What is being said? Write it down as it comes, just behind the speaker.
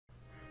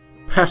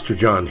Pastor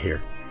John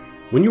here.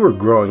 When you were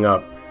growing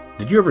up,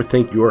 did you ever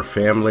think your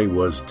family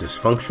was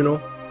dysfunctional?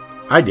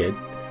 I did.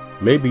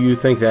 Maybe you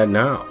think that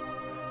now.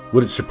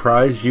 Would it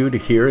surprise you to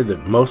hear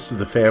that most of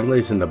the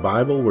families in the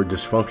Bible were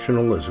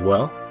dysfunctional as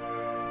well?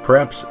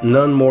 Perhaps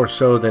none more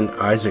so than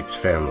Isaac's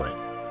family.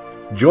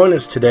 Join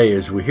us today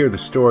as we hear the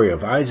story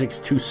of Isaac's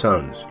two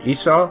sons,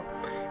 Esau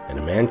and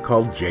a man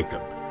called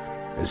Jacob,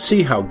 and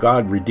see how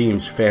God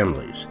redeems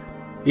families,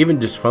 even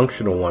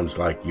dysfunctional ones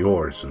like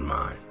yours and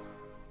mine.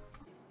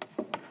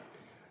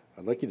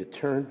 I'd like you to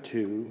turn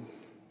to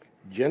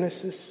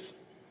Genesis.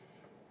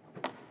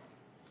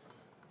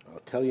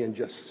 I'll tell you in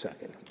just a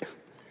second.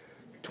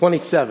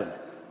 27. We're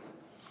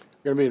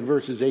going to be in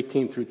verses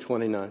 18 through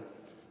 29.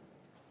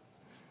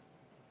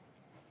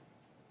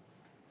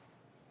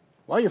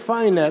 While you're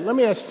finding that, let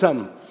me ask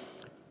something.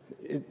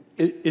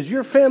 Is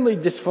your family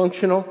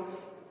dysfunctional?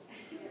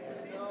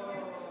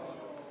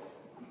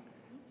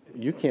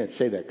 You can't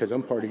say that because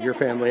I'm part of your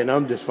family and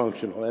I'm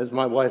dysfunctional. That's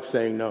my wife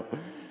saying no.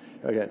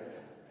 Okay.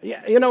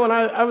 Yeah, you know, when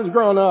I was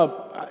growing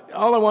up,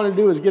 all I wanted to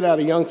do was get out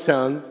of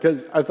Youngstown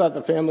because I thought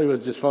the family was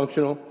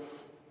dysfunctional.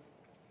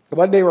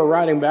 One day we're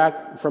riding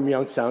back from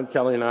Youngstown,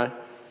 Kelly and I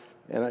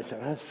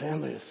said, "That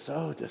family is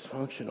so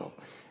dysfunctional."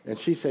 And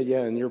she said,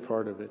 "Yeah, and you're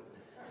part of it."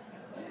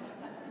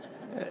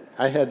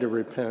 I had to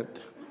repent.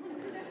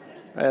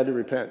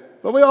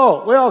 But we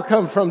all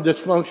come from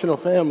dysfunctional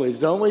families,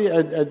 don't we?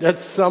 At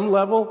some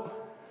level.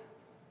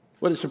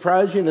 Would it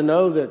surprise you to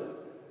know that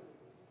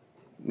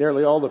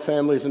nearly all the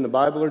families in the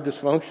Bible are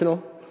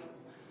dysfunctional?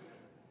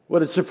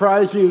 Would it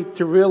surprise you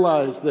to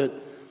realize that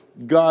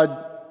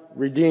God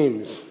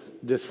redeems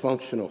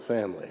dysfunctional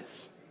families?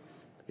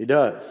 He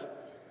does.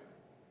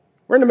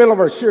 We're in the middle of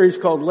our series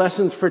called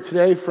Lessons for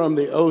Today from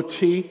the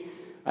OT.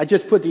 I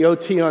just put the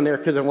OT on there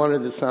because I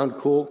wanted it to sound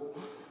cool.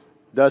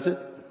 Does it?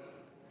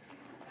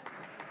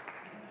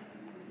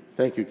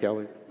 Thank you,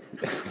 Kelly.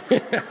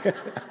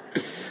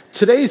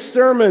 Today's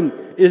sermon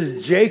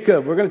is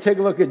Jacob. We're going to take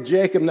a look at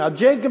Jacob. Now,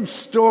 Jacob's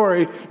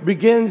story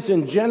begins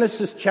in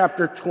Genesis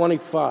chapter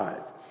 25.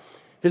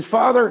 His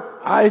father,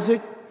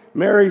 Isaac,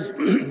 marries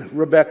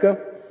Rebekah,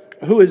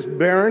 who is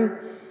barren.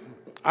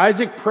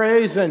 Isaac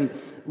prays and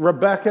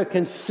Rebekah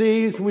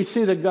conceives. We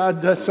see that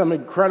God does some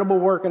incredible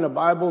work in the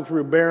Bible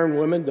through barren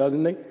women,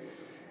 doesn't he?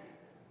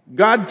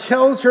 God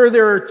tells her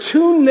there are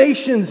two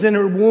nations in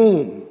her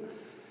womb.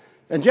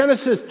 And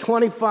Genesis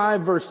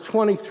 25 verse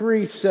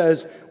 23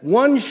 says,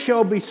 "One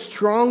shall be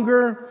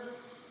stronger,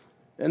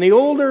 and the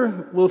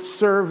older will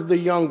serve the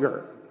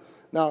younger."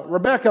 Now,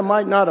 Rebekah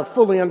might not have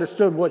fully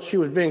understood what she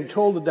was being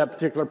told at that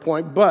particular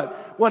point,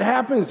 but what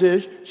happens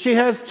is she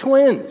has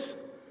twins.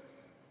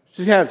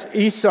 She has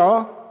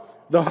Esau,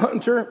 the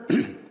hunter,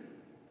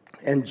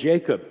 and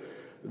Jacob,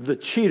 the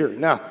cheater.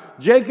 Now,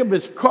 Jacob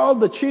is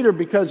called the cheater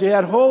because he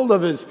had hold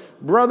of his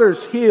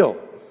brother's heel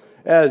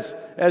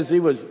as he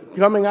was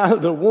coming out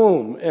of the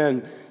womb.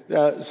 And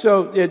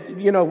so,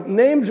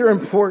 names are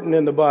important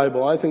in the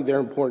Bible. I think they're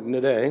important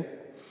today.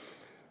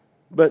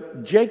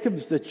 But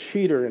Jacob's the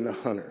cheater and the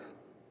hunter,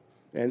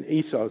 and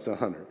Esau's the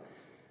hunter.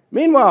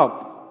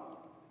 Meanwhile,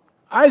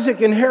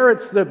 Isaac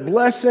inherits the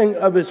blessing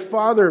of his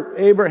father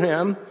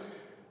Abraham.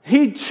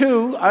 He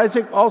too,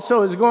 Isaac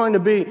also is going to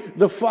be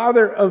the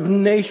father of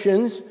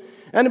nations.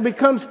 And it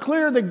becomes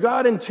clear that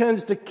God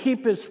intends to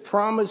keep his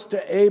promise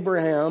to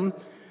Abraham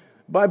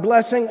by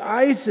blessing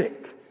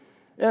Isaac.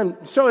 And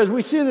so as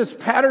we see this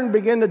pattern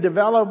begin to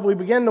develop, we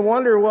begin to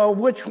wonder, well,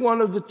 which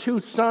one of the two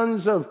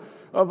sons of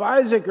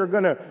Isaac are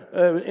going to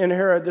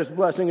inherit this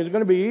blessing? Is it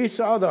going to be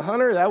Esau the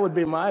hunter? That would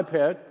be my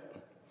pick.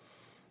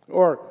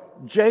 Or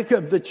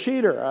Jacob the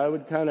cheater? I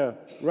would kind of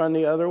run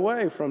the other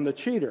way from the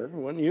cheater,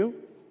 wouldn't you?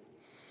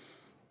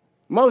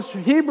 Most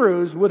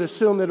Hebrews would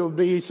assume that it would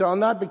be Esau,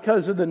 not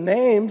because of the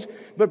names,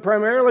 but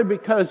primarily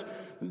because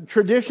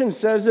tradition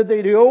says that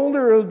the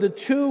older of the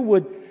two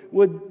would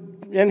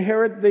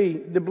inherit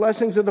the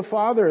blessings of the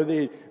father,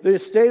 the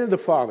estate of the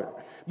father.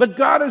 But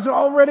God has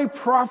already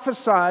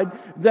prophesied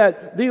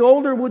that the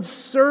older would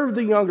serve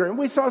the younger. And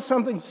we saw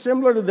something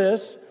similar to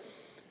this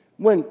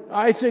when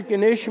Isaac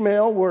and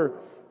Ishmael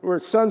were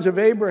sons of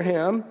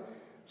Abraham.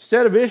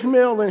 Instead of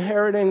Ishmael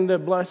inheriting the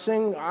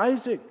blessing,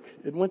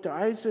 it went to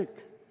Isaac.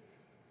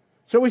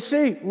 So we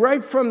see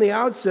right from the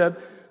outset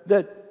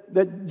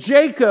that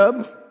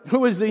Jacob,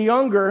 who is the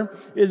younger,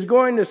 is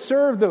going to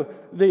serve the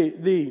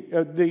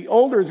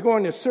older is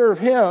going to serve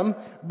him,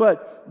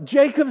 but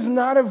Jacob's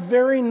not a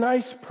very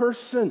nice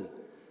person.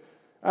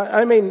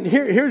 I mean,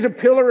 here's a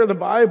pillar of the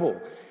Bible.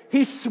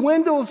 He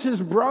swindles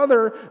his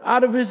brother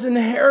out of his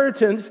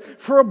inheritance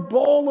for a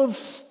bowl of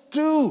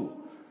stew.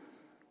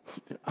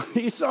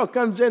 Esau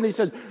comes in, he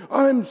says,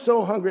 "I'm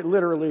so hungry."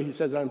 Literally, he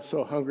says, "I'm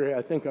so hungry,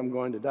 I think I'm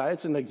going to die."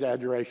 It's an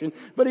exaggeration.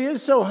 But he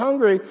is so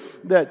hungry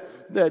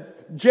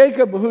that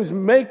Jacob, who's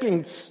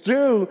making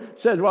stew,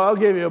 says, "Well, I'll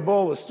give you a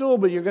bowl of stew,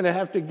 but you're going to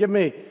have to give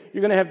me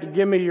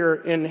your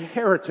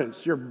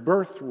inheritance, your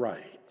birthright."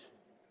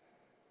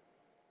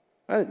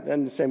 I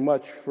didn't say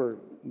much for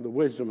the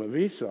wisdom of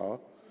Esau,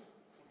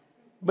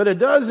 but it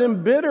does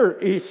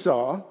embitter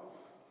Esau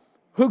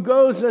who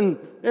goes and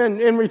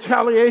in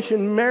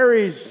retaliation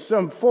marries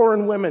some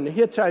foreign women,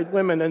 Hittite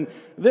women. And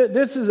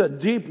this is a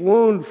deep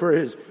wound for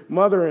his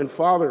mother and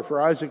father,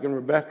 for Isaac and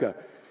Rebekah.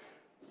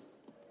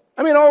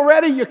 I mean,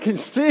 already you can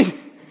see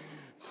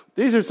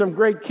these are some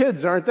great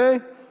kids, aren't they?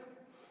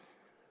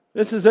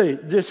 This is a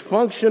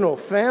dysfunctional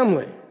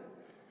family.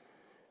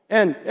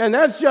 And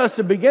that's just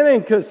the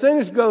beginning, because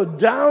things go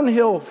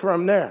downhill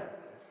from there.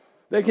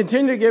 They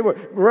continue to get worse.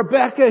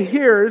 Rebekah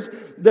hears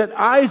that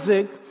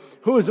Isaac,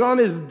 who is on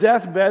his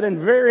deathbed and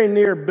very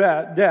near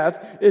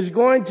death, is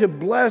going to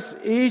bless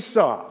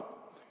Esau.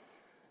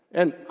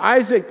 And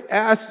Isaac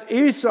asks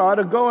Esau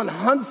to go and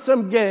hunt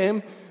some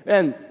game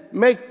and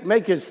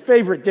make his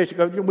favorite dish.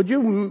 Would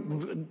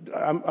you?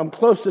 I'm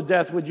close to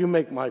death. Would you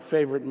make my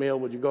favorite meal?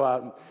 Would you go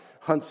out and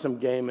hunt some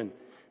game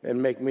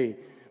and make me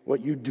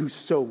what you do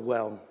so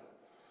well?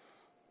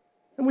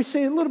 And we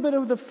see a little bit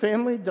of the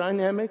family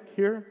dynamic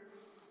here.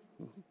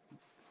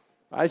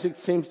 Isaac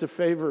seems to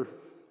favor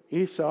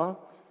Esau.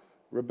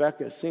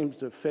 Rebekah seems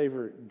to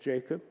favor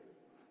Jacob.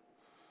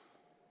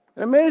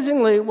 And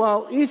amazingly,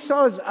 while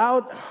Esau is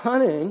out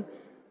hunting,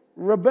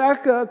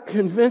 Rebekah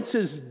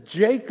convinces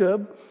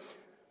Jacob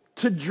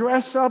to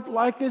dress up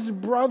like his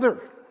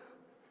brother,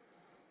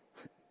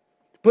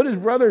 put his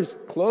brother's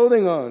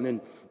clothing on,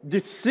 and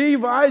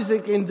deceive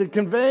Isaac into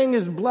conveying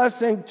his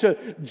blessing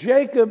to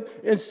Jacob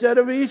instead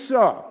of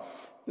Esau.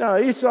 Now,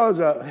 Esau's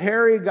a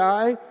hairy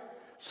guy,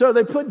 so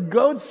they put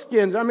goat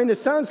skins. I mean, it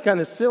sounds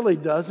kind of silly,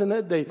 doesn't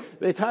it?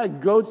 They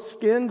tied goat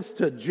skins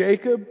to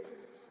Jacob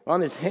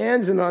on his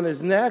hands and on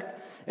his neck.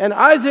 And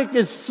Isaac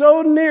is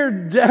so near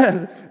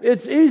death,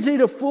 it's easy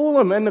to fool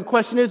him. And the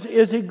question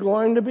is he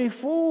going to be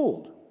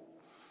fooled?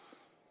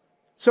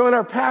 So in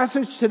our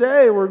passage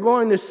today, we're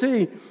going to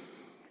see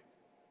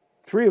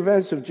three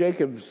events of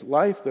Jacob's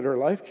life that are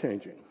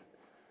life-changing.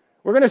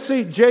 We're going to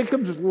see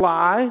Jacob's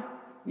lie.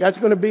 That's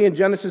going to be in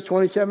Genesis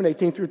 27,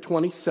 18 through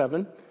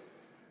 27.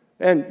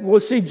 And we'll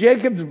see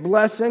Jacob's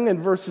blessing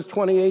in verses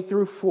 28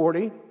 through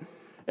 40.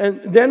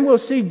 And then we'll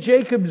see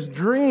Jacob's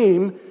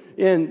dream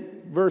in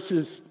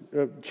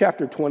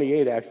chapter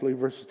 28, actually,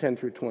 verses 10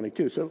 through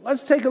 22. So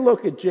let's take a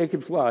look at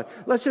Jacob's lie.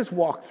 Let's just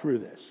walk through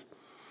this.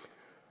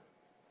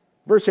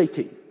 Verse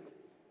 18.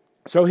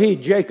 So he,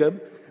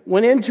 Jacob,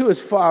 went into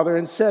his father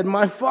and said,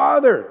 "My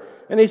father."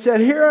 And he said,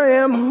 "Here I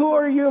am. Who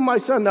are you, my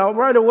son?" Now,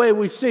 right away,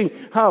 we see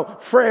how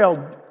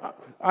frail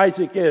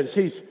Isaac is.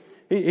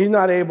 He's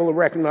not able to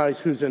recognize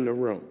who's in the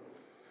room.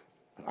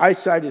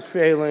 Eyesight is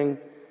failing.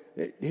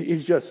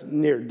 He's just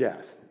near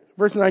death.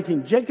 Verse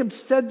 19, Jacob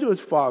said to his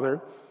father,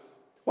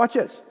 watch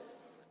this,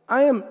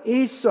 "I am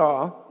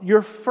Esau,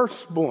 your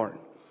firstborn.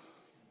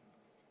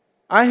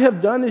 I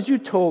have done as you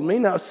told me.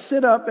 Now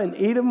sit up and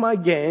eat of my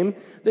game,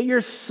 that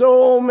your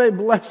soul may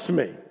bless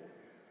me."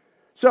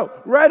 So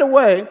right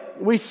away,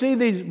 we see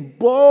these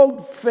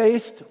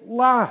bald-faced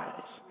lies.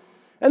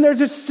 And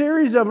there's a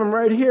series of them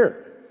right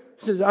here.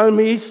 He says, "I'm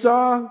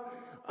Esau.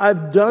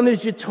 I've done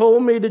as you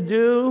told me to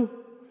do.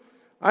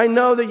 I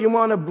know that you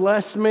want to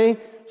bless me.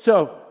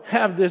 So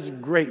have this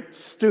great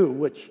stew,"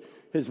 which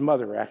his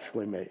mother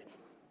actually made.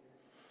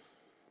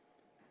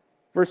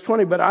 Verse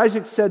 20, but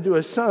Isaac said to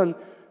his son,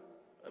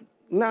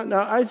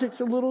 now Isaac's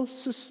a little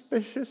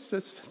suspicious.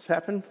 This has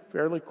happened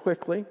fairly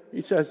quickly.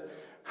 He says,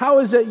 "How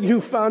is it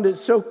you found it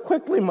so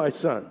quickly, my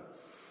son?"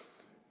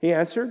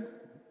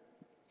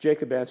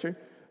 Jacob answered,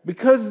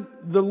 "Because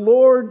the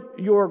Lord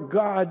your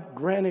God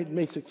granted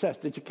me success."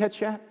 Did you catch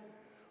that?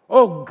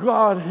 Oh,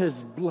 God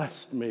has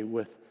blessed me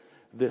with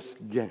this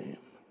game.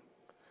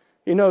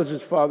 He knows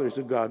his father's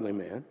a godly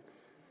man.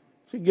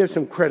 So he gives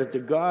some credit to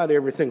God,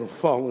 everything will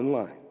fall in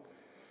line.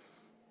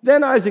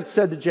 Then Isaac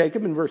said to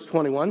Jacob in verse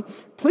 21,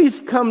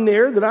 "Please come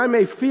near that I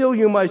may feel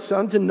you, my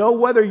son, to know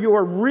whether you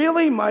are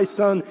really my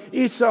son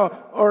Esau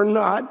or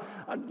not."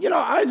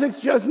 Isaac's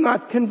just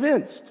not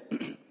convinced.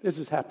 This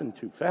has happened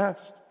too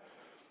fast.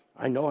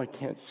 I know I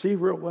can't see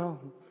real well.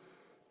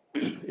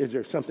 Is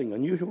there something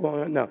unusual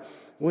going on? Now,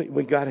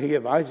 we got to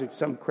give Isaac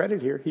some credit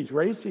here. He's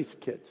raised these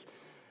kids.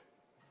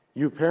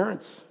 You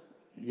parents,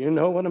 you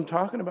know what I'm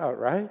talking about,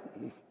 right?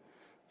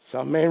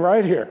 Something ain't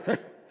right here.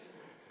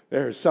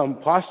 There's some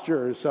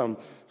posture or some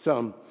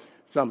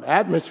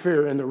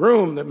atmosphere in the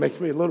room that makes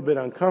me a little bit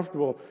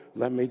uncomfortable.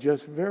 Let me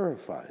just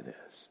verify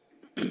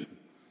this.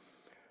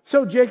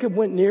 So Jacob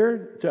went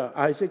near to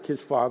Isaac, his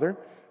father,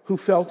 who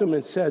felt him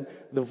and said,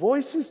 "The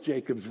voice is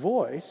Jacob's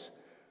voice,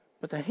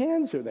 but the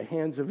hands are the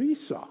hands of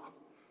Esau."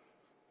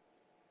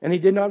 And he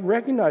did not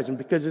recognize him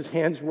because his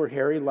hands were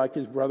hairy like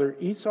his brother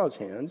Esau's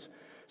hands.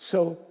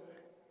 So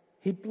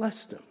he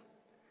blessed him.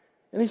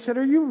 And he said,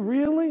 "Are you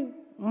really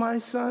my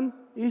son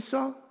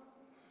Esau?"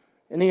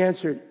 And he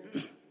answered,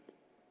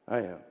 "I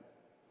am."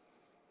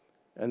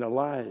 And the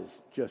lies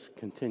just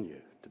continue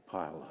to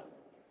pile up.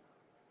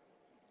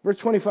 Verse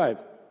 25.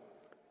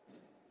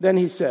 Then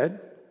he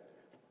said,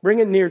 "Bring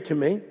it near to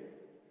me,"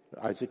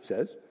 Isaac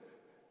says,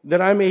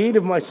 "that I may eat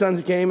of my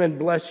son's game and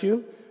bless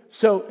you."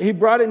 So he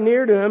brought it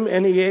near to him,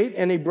 and he ate,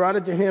 and he brought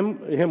it to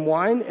him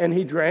wine, and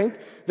he drank.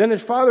 Then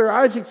his father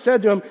Isaac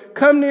said to him,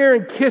 "Come near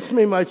and kiss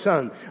me, my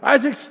son."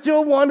 Isaac's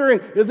still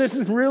wondering if this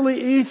is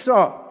really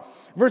Esau.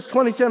 Verse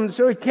 27,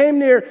 so he came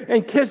near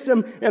and kissed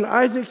him, and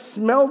Isaac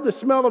smelled the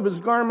smell of his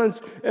garments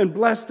and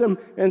blessed him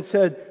and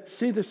said,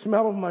 "See, the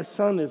smell of my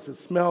son is the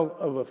smell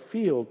of a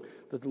field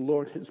that the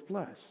Lord has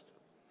blessed."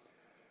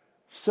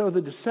 So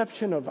the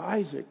deception of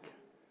Isaac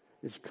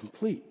is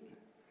complete.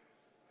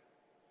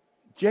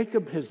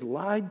 Jacob has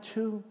lied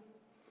to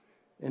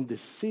and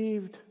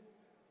deceived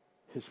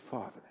his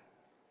father.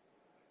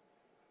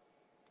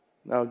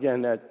 Now,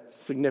 again, that's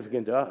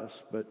significant to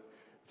us, but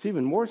it's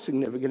even more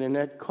significant in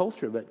that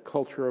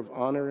culture of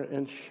honor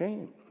and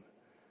shame.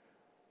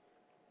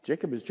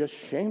 Jacob has just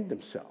shamed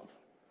himself.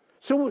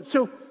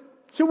 So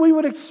we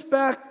would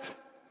expect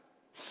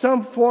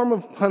some form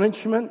of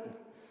punishment.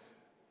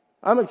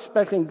 I'm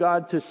expecting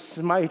God to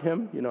smite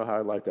him. You know how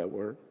I like that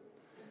word.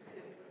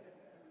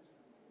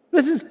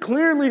 This is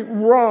clearly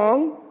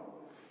wrong.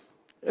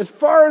 As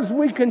far as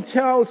we can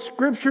tell,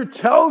 Scripture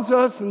tells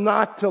us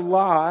not to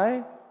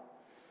lie.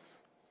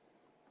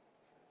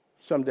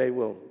 Someday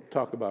we'll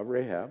talk about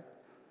Rahab.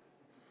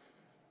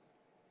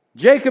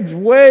 Jacob's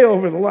way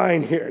over the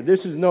line here.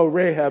 This is no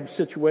Rahab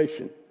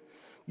situation.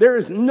 There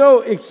is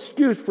no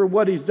excuse for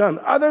what he's done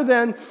other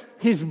than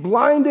he's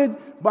blinded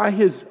by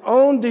his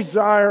own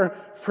desire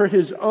for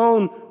his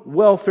own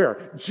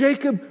welfare.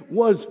 Jacob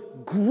was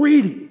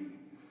greedy,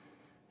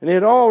 and he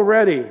had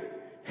already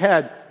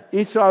had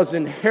Esau's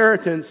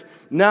inheritance.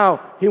 Now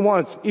he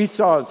wants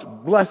Esau's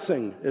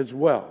blessing as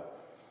well.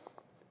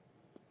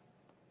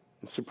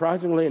 And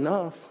surprisingly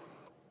enough,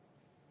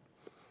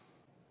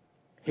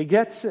 he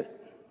gets it.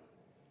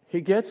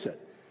 He gets it.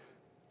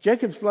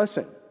 Jacob's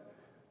blessing.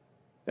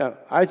 Now,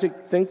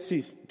 Isaac thinks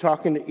he's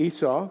talking to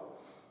Esau,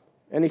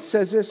 and he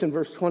says this in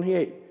verse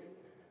 28.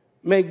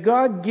 "May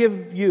God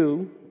give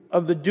you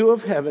of the dew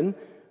of heaven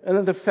and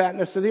of the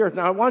fatness of the earth."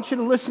 Now, I want you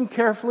to listen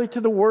carefully to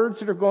the words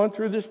that are going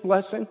through this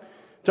blessing.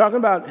 Talking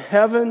about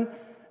heaven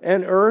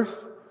and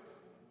earth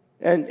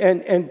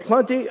and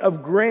plenty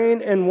of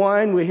grain and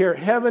wine. We hear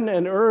heaven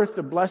and earth,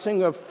 the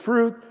blessing of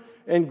fruit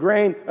and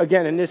grain.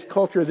 Again, in this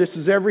culture, this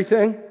is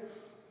everything.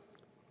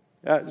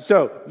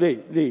 So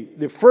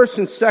the first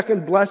and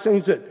second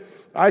blessings that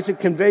Isaac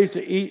conveys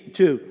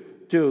to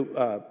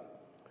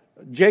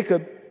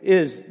Jacob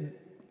is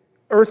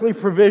earthly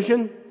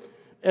provision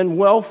and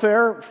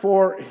welfare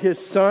for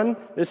his son.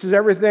 This is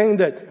everything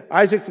that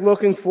Isaac's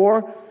looking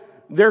for.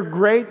 They're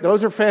great.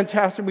 Those are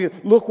fantastic.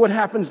 Look what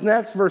happens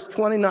next, verse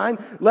 29.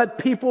 "Let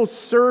people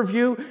serve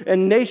you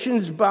and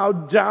nations bow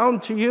down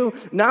to you."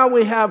 Now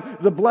we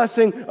have the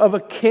blessing of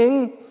a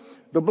king,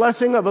 the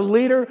blessing of a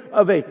leader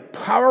of a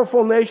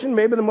powerful nation,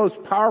 maybe the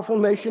most powerful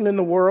nation in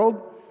the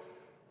world.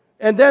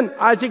 And then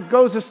Isaac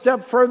goes a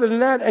step further than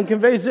that and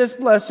conveys this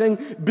blessing: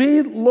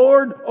 "Be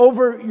Lord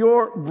over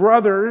your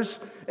brothers,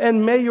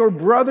 and may your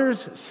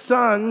brothers'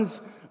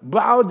 sons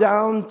bow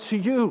down to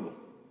you."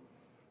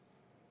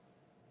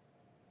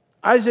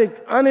 Isaac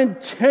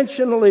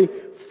unintentionally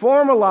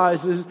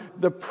formalizes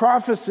the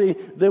prophecy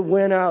that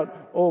went out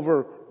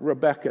over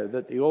Rebekah,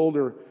 that the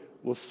older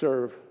will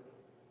serve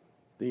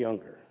the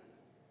younger.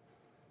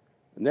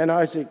 And then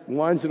Isaac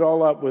winds it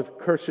all up with,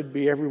 "Cursed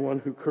be everyone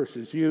who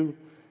curses you,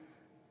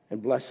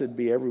 and blessed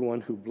be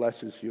everyone who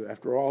blesses you."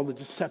 After all the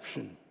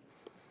deception,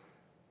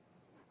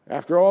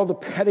 after all the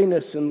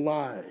pettiness and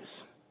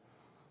lies,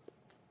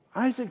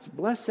 Isaac's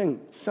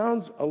blessing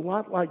sounds a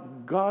lot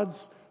like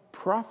God's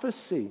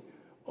prophecy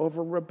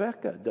over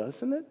Rebekah,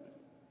 doesn't it?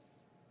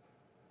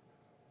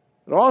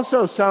 It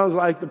also sounds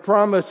like the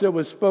promise that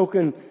was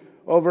spoken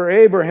over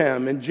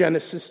Abraham in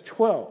Genesis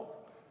 12.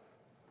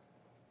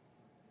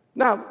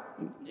 Now,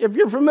 if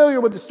you're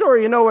familiar with the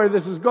story, you know where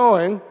this is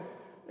going.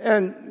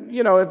 And,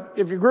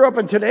 if you grew up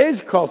in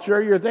today's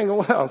culture, you're thinking,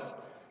 well,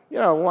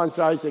 once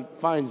Isaac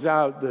finds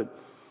out that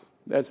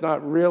that's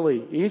not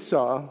really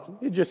Esau,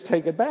 you just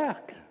take it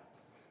back.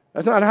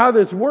 That's not how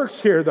this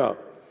works here, though.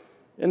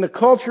 In the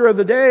culture of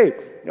the day,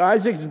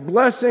 Isaac's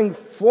blessing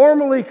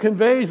formally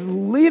conveys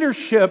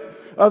leadership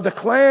of the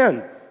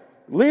clan,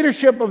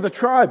 leadership of the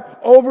tribe,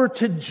 over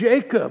to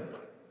Jacob.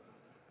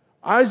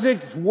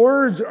 Isaac's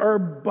words are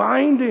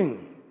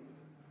binding.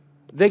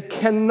 They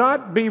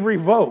cannot be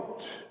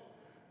revoked.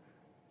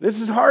 This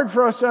is hard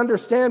for us to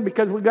understand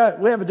because we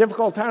have a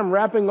difficult time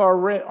wrapping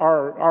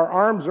our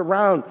arms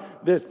around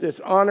this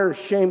honor,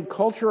 shame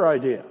culture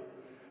idea.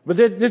 But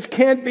this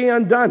can't be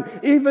undone.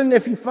 Even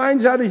if he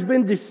finds out he's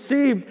been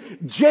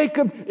deceived,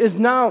 Jacob is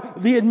now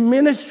the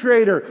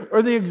administrator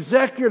or the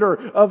executor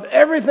of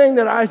everything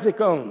that Isaac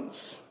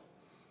owns.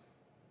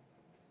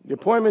 The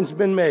appointment's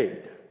been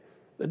made.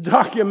 The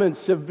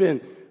documents have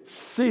been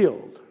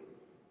sealed.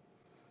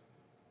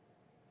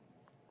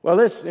 Well,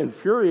 this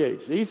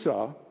infuriates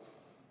Esau.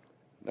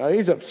 Now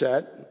he's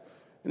upset.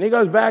 And he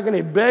goes back and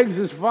he begs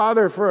his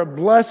father for a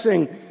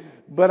blessing,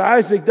 but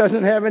Isaac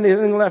doesn't have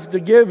anything left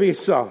to give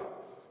Esau.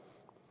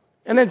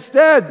 And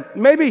instead,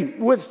 maybe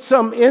with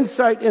some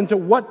insight into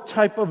what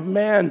type of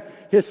man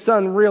his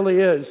son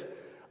really is,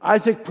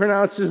 Isaac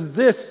pronounces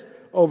this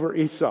over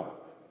Esau.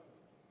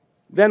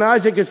 Then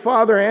Isaac, his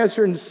father,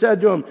 answered and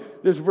said to him,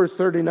 this is verse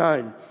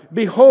 39,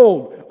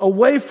 behold,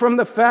 away from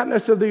the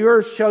fatness of the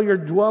earth shall your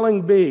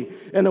dwelling be,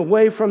 and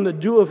away from the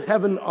dew of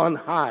heaven on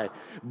high.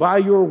 By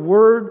your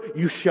word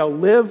you shall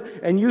live,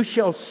 and you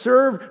shall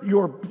serve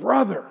your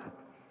brother.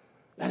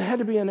 That had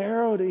to be an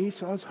arrow to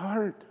Esau's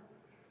heart.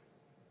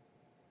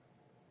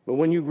 But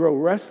when you grow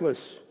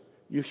restless,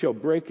 you shall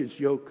break his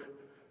yoke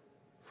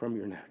from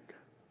your neck.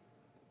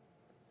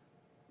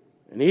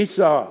 And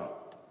Esau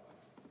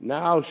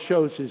now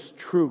shows his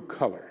true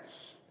colors.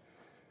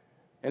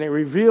 And he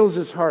reveals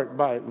his heart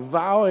by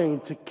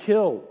vowing to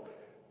kill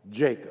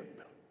Jacob.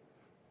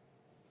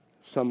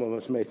 Some of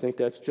us may think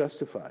that's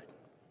justified.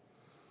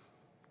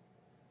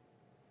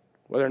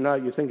 Whether or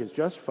not you think it's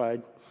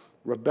justified,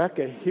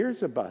 Rebekah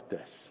hears about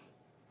this.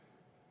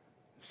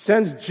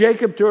 Sends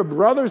Jacob to her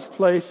brother's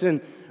place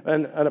in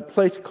a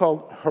place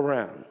called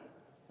Haran.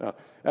 Now,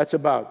 that's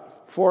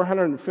about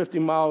 450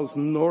 miles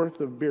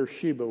north of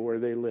Beersheba where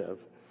they live.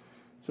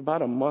 It's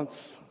about a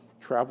month's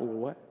travel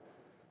away.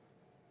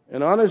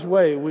 And on his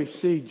way, we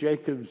see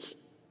Jacob's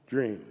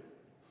dream,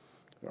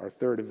 our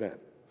third event.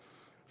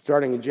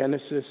 Starting in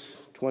Genesis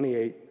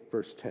 28,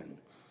 verse 10.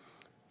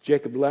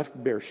 Jacob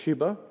left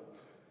Beersheba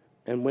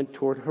and went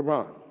toward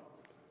Haran.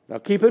 Now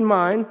keep in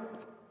mind,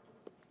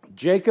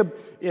 Jacob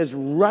is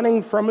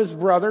running from his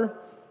brother.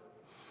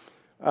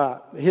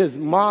 His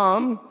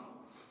mom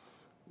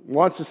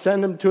wants to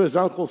send him to his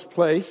uncle's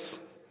place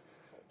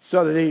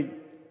so that he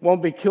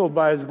won't be killed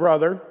by his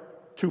brother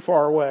too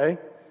far away.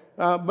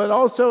 But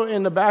also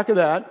in the back of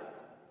that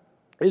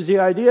is the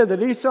idea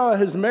that Esau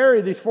has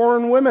married these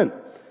foreign women.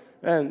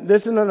 And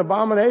this is an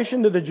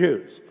abomination to the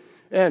Jews.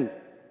 And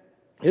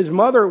his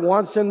mother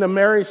wants him to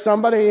marry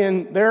somebody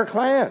in their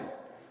clan.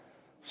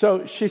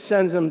 So she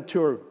sends him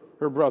to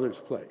her brother's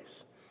place.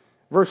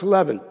 Verse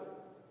 11.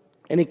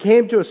 And he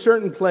came to a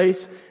certain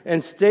place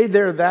and stayed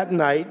there that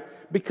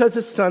night because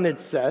the sun had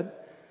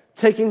set.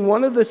 Taking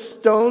one of the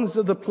stones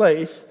of the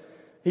place,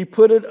 he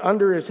put it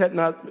under his head.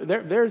 Now,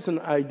 there's an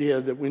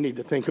idea that we need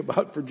to think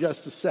about for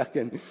just a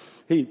second.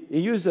 He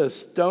used a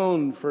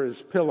stone for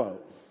his pillow.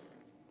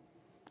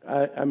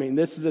 I mean,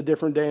 this is a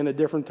different day and a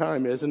different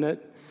time, isn't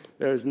it?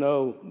 There's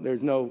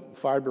no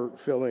fiber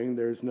filling.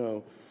 There's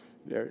no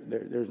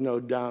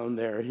down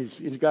there.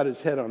 He's got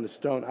his head on the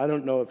stone. I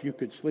don't know if you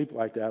could sleep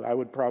like that. I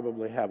would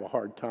probably have a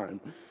hard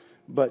time.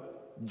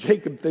 But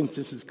Jacob thinks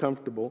this is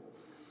comfortable.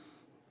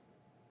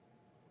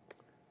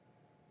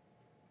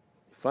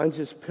 Finds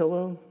his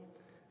pillow,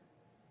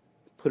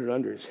 put it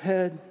under his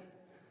head,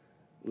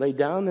 lay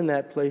down in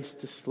that place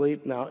to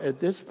sleep. Now, at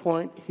this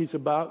point, he's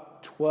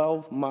about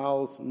 12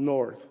 miles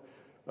north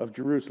of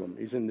Jerusalem.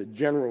 He's in the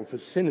general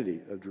vicinity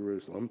of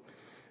Jerusalem.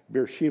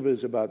 Beersheba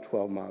is about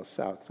 12 miles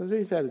south. So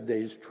he's had a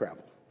day's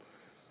travel.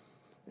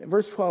 In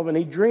verse 12, and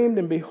he dreamed,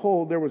 and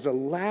behold, there was a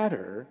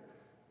ladder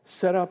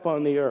set up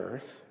on the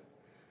earth,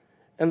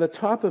 and the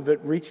top of it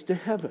reached to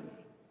heaven.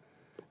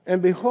 And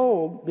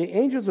behold, the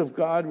angels of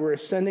God were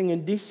ascending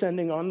and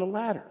descending on the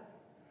ladder.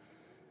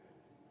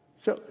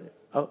 So,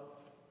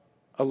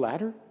 a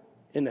ladder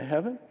in the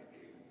heaven?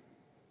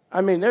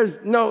 I mean, there's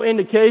no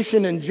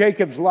indication in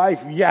Jacob's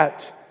life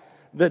yet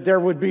that there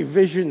would be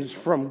visions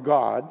from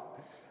God.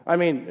 I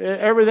mean,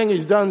 everything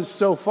he's done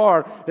so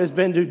far has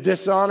been to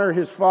dishonor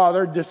his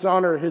father,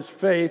 dishonor his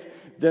faith,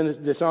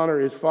 then dishonor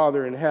his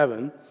Father in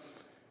heaven.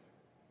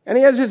 And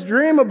he has this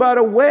dream about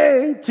a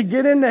way to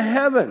get into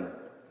heaven.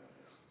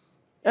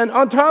 And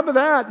on top of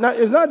that, now,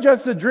 it's not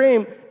just the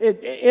dream,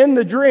 in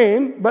the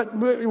dream, but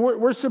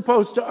we're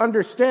supposed to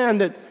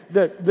understand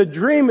that the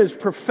dream is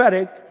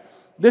prophetic.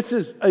 This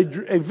is a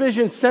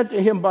vision sent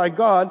to him by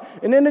God.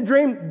 And in the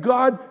dream,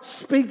 God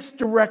speaks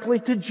directly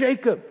to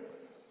Jacob.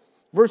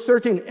 Verse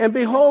 13, and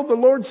behold, the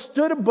Lord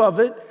stood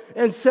above it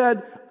and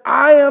said,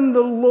 I am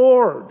the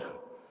Lord,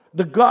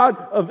 the God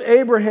of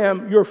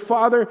Abraham, your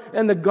father,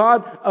 and the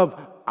God of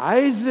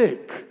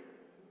Isaac.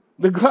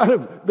 The God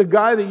of the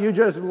guy that you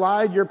just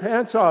lied your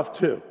pants off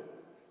to.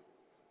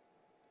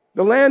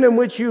 The land in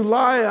which you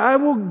lie, I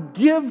will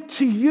give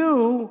to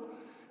you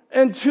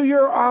and to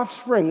your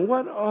offspring.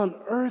 What on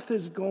earth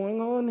is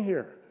going on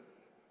here?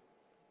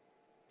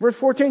 Verse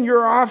 14,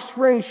 your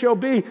offspring shall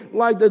be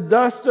like the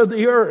dust of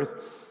the earth,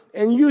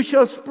 and you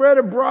shall spread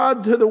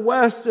abroad to the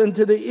west and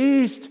to the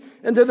east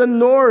and to the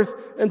north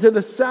and to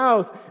the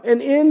south.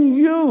 And in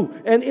you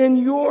and in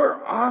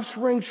your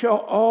offspring shall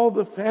all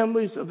the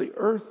families of the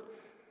earth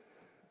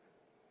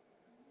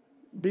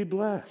be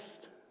blessed.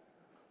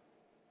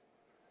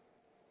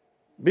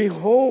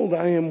 Behold,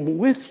 I am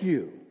with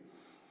you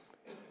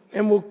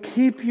and will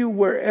keep you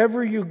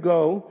wherever you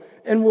go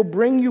and will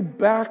bring you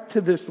back to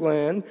this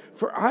land,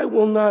 for I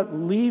will not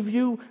leave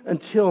you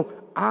until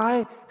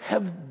I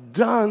have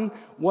done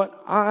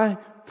what I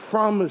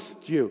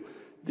promised you.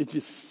 Did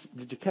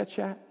you catch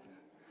that?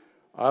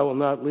 I will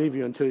not leave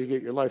you until you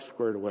get your life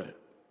squared away.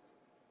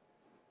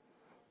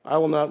 I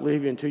will not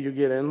leave you until you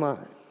get in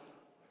line.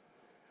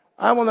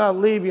 I will not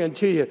leave you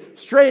until you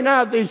straighten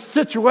out these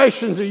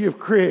situations that you've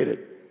created.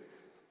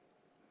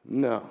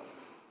 No.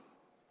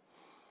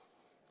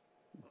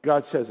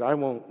 God says, I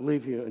won't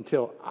leave you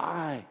until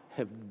I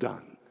have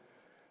done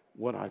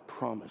what I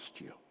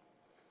promised you.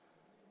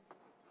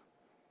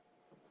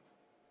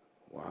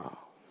 Wow.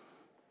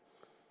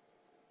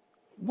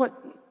 What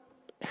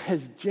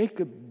has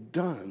Jacob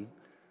done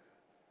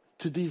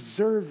to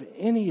deserve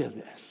any of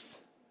this?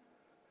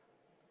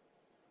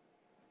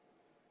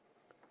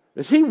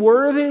 Is he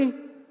worthy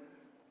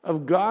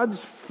of God's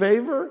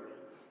favor?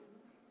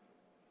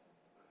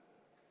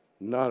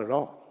 Not at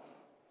all.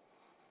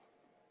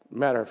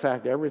 Matter of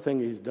fact,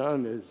 everything he's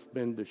done has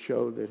been to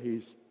show that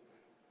he's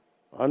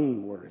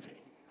unworthy.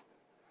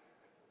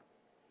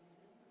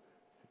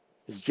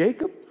 Is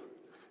Jacob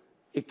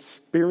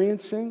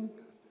experiencing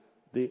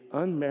the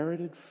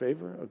unmerited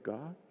favor of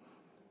God?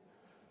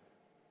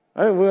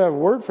 I mean, we have a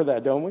word for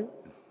that, don't we?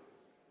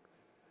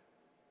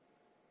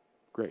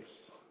 Grace.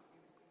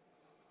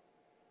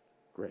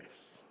 Grace.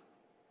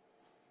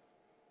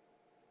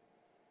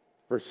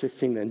 Verse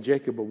 16, then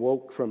Jacob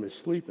awoke from his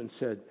sleep and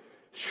said,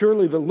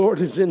 surely the Lord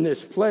is in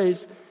this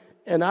place,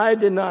 and I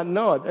did not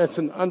know it. That's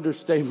an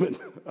understatement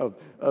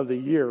of the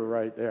year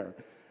right there.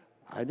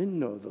 I didn't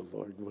know the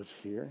Lord was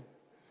here.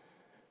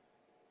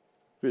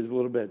 If he was a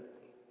little bit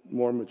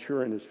more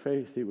mature in his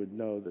faith, he would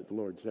know that the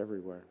Lord's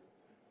everywhere.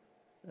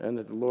 And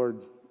that the Lord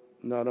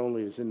not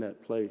only is in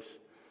that place,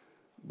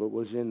 but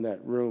was in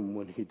that room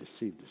when he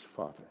deceived his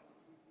father.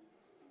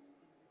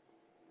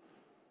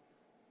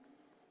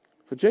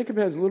 So Jacob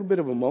has a little bit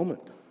of a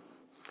moment.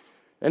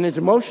 And his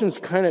emotions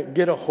kind of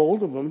get a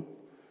hold of him.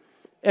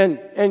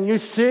 And you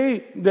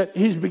see that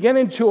he's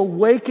beginning to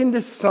awaken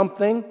to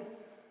something,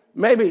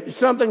 maybe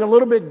something a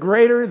little bit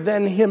greater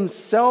than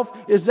himself.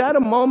 Is that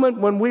a moment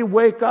when we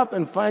wake up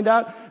and find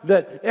out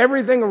that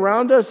everything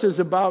around us is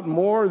about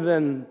more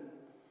than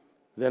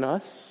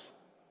us?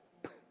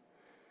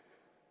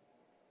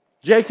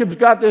 Jacob's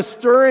got this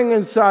stirring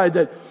inside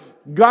that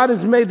God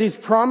has made these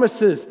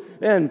promises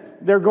and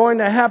they're going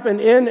to happen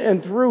in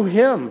and through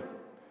him.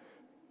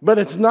 But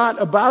it's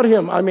not about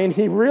him. I mean,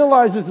 he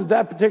realizes at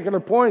that particular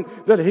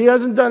point that he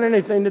hasn't done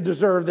anything to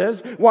deserve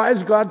this. Why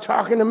is God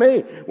talking to me?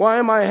 Why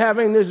am I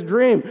having this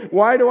dream?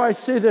 Why do I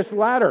see this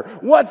ladder?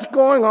 What's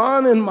going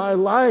on in my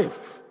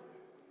life?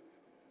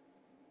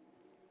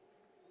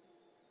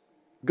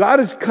 God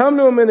has come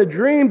to him in a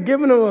dream,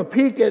 given him a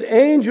peek at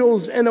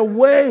angels and a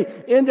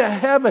way into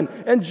heaven.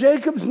 And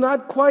Jacob's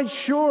not quite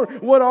sure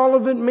what all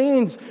of it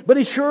means, but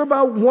he's sure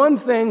about one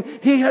thing.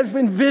 He has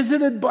been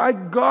visited by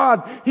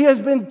God. He has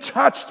been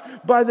touched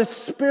by the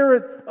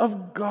Spirit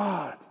of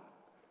God.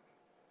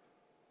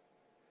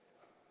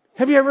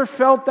 Have you ever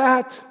felt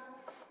that?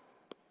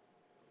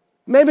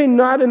 Maybe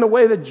not in the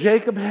way that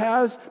Jacob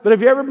has, but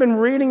have you ever been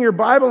reading your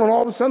Bible and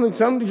all of a sudden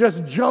something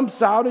just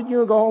jumps out at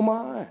you and go, oh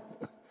my.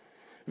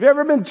 Have you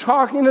ever been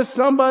talking to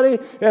somebody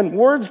and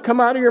words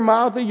come out of your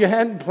mouth that you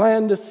hadn't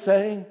planned to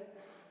say?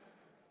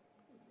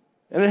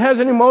 And it has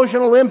an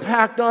emotional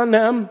impact on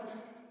them.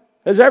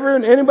 Has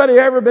anybody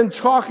ever been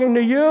talking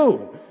to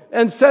you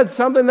and said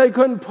something they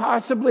couldn't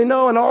possibly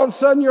know, and all of a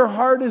sudden your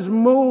heart is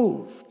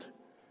moved?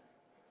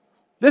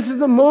 This is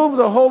the move of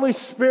the Holy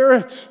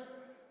Spirit.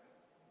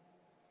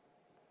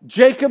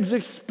 Jacob's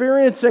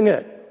experiencing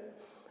it.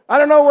 I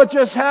don't know what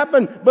just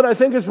happened, but I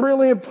think it's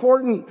really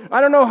important.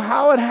 I don't know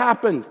how it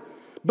happened.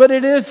 But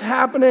it is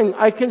happening.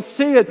 I can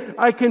see it.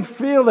 I can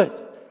feel it.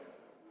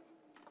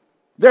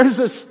 There's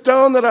a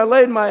stone that I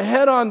laid my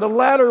head on. The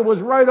ladder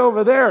was right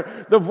over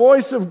there. The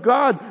voice of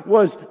God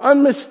was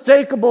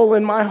unmistakable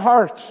in my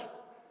heart.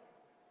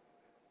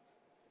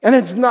 And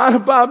it's not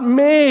about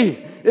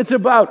me. It's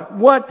about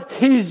what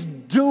he's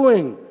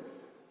doing.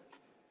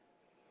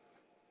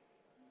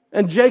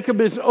 And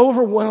Jacob is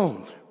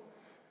overwhelmed.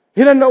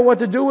 He doesn't know what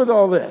to do with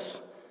all this.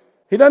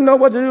 He doesn't know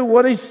what to do,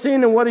 what he's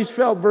seen and what he's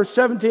felt. Verse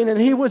 17, and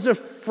he was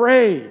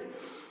afraid.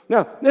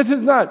 Now, this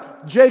is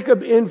not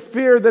Jacob in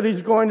fear that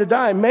he's going to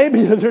die.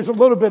 Maybe there's a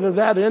little bit of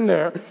that in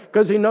there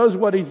because he knows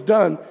what he's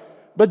done.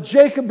 But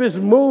Jacob is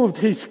moved.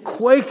 He's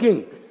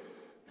quaking.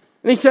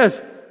 And he says,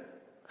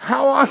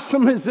 how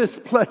awesome is this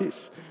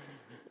place?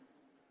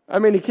 I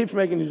mean, he keeps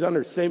making these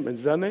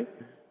understatements, doesn't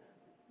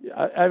he?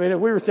 I mean, if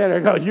we were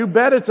standing there, you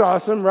bet it's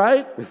awesome,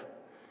 right?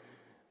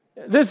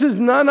 This is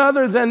none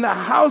other than the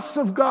house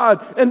of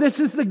God, and this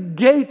is the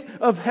gate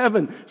of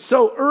heaven.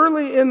 So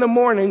early in the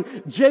morning,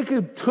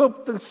 Jacob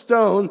took the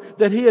stone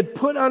that he had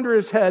put under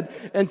his head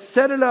and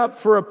set it up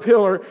for a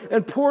pillar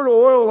and poured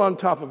oil on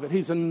top of it.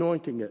 He's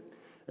anointing it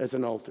as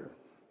an altar.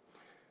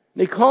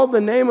 And he called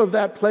the name of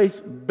that place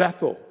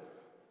Bethel,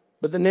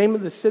 but the name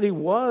of the city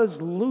was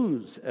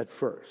Luz at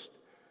first.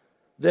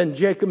 Then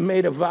Jacob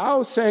made a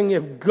vow, saying,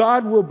 if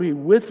God will be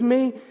with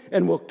me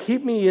and will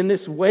keep me in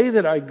this way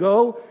that I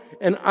go,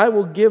 and I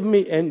will give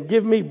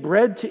me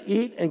bread to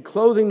eat and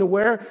clothing to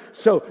wear,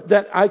 so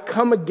that I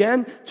come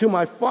again to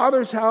my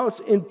father's house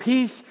in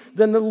peace,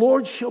 then the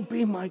Lord shall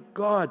be my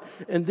God.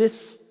 And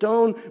this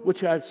stone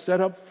which I have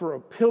set up for a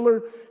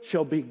pillar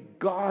shall be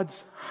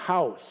God's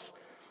house.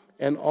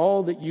 And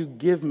all that you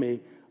give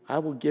me, I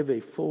will give a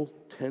full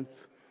tenth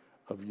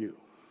of you.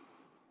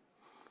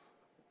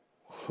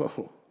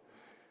 Oh.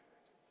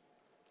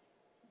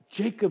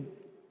 Jacob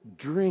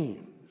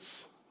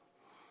dreams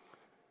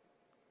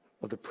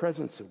of the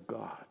presence of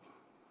God.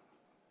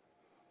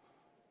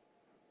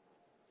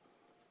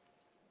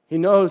 He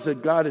knows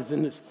that God is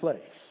in this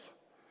place.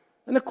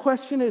 And the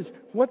question is,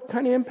 what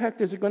kind of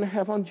impact is it going to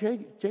have on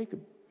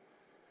Jacob?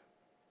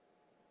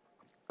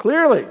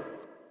 Clearly,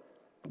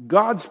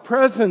 God's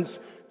presence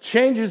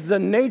changes the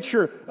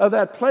nature of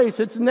that place.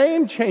 Its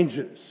name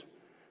changes.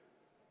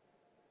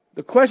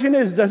 The question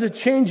is, does it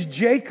change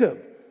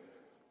Jacob?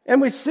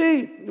 And we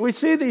see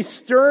these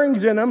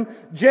stirrings in him.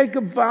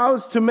 Jacob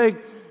vows to make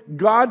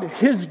God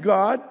his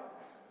God,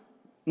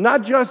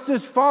 not just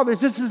his father's.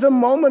 This is a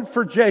moment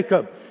for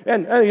Jacob.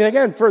 And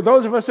again, for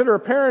those of us that are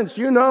parents,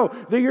 you know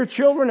that your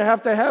children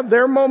have to have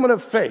their moment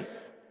of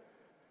faith.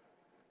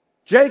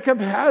 Jacob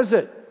has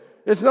it.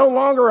 It's no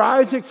longer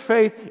Isaac's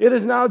faith. It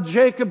is now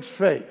Jacob's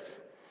faith.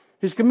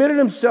 He's committed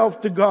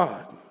himself to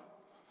God.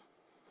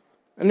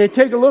 And they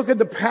take a look at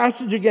the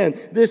passage again.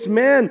 This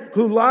man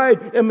who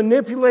lied and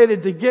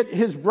manipulated to get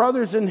his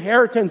brother's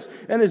inheritance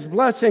and his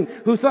blessing,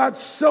 who thought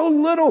so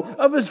little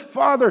of his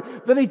father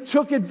that he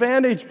took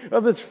advantage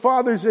of his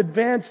father's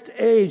advanced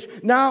age,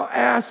 now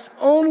asks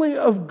only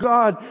of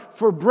God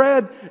for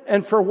bread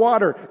and for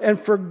water, and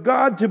for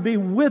God to be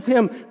with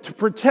him, to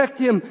protect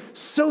him,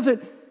 so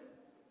that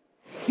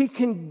he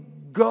can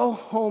go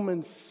home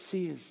and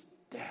see his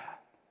dad.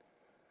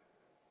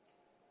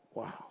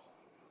 Wow.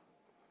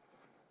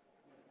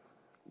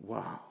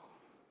 Wow.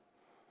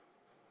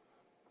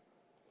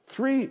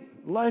 3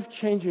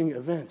 life-changing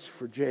events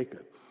for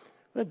Jacob.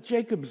 But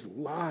Jacob's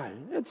lie,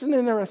 it's an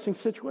interesting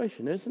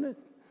situation, isn't it?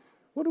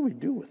 What do we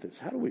do with this?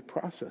 How do we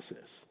process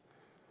this?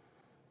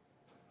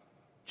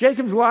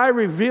 Jacob's lie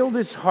revealed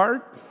his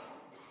heart.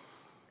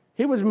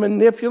 He was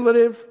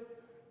manipulative.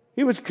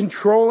 He was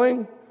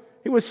controlling.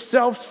 He was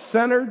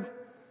self-centered.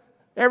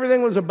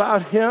 Everything was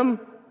about him.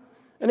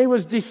 And he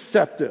was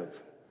deceptive.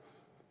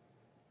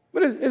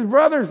 But his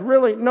brothers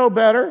really know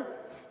better.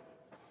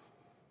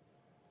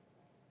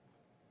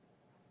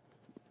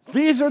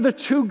 These are the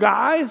 2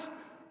 guys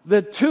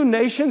that 2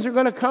 nations are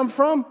going to come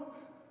from?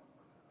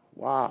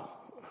 Wow.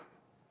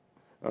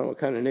 I don't know what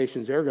kind of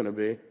nations they're going to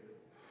be.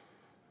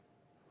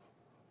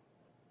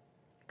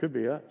 Could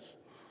be us.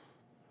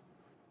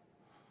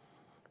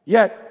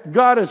 Yet,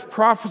 God has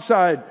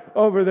prophesied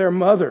over their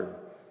mother.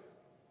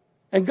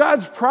 And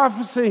God's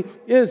prophecy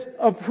is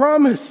a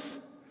promise.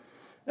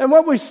 And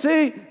what we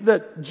see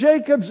that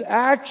Jacob's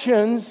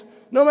actions,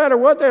 no matter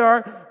what they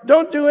are,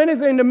 don't do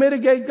anything to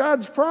mitigate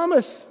God's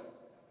promise.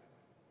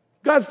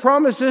 God's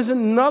promise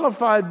isn't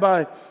nullified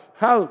by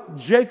how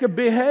Jacob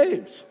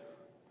behaves.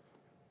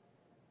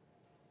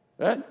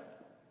 That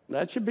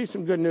should be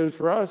some good news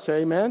for us,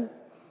 amen?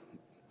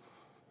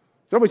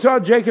 So we saw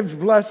Jacob's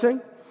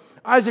blessing.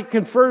 Isaac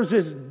confers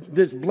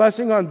this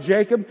blessing on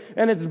Jacob,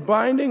 and it's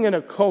binding in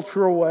a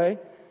cultural way.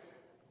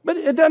 But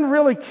it doesn't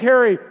really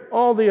carry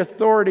all the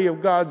authority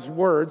of God's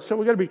word, so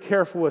we've got to be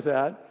careful with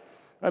that.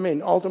 I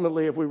mean,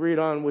 ultimately, if we read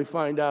on, we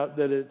find out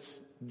that it's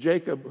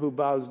Jacob who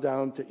bows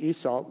down to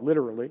Esau,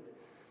 literally.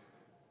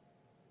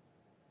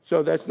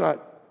 So this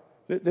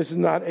is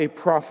not a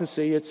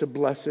prophecy, it's a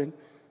blessing.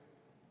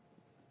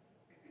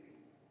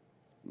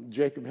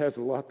 Jacob has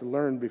a lot to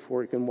learn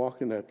before he can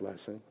walk in that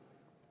blessing.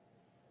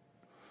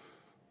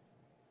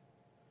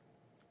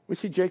 We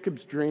see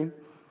Jacob's dream.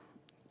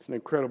 It's an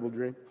incredible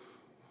dream.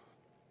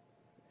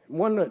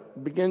 One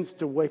that begins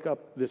to wake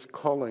up this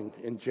calling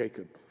in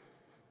Jacob.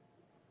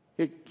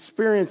 He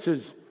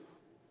experiences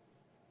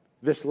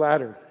this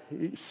ladder.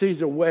 He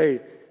sees a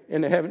way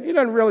into heaven. He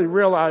doesn't really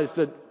realize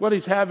that what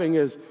he's having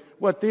is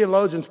what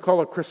theologians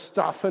call a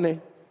Christophany.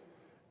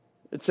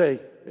 It's a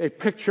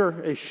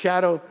picture, a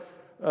shadow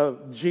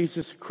of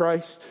Jesus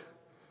Christ.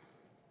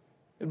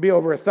 It'd be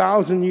over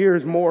 1,000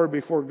 years more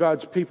before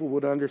God's people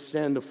would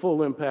understand the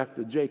full impact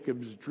of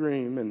Jacob's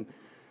dream and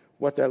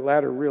what that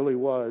ladder really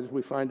was.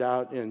 We find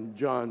out in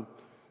John,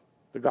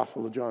 the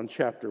Gospel of John,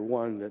 chapter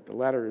 1, that the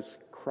ladder is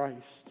Christ.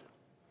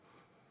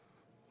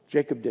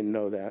 Jacob didn't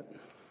know that.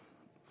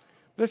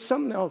 There's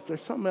something else.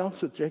 There's something else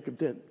that Jacob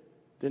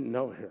didn't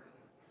know here.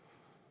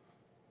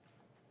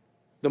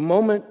 The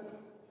moment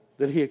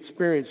that he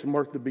experienced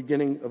marked the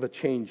beginning of a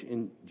change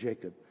in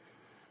Jacob.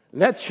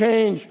 And that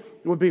change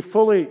would be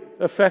fully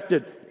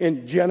effected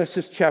in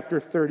Genesis chapter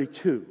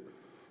 32.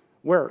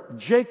 Where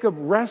Jacob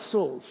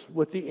wrestles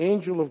with the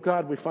angel of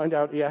God. We find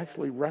out he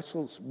actually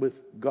wrestles with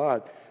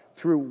God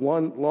through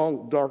one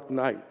long dark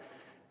night.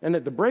 And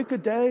at the break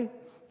of day,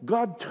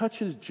 God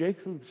touches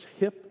Jacob's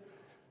hip,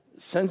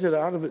 sends it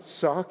out of its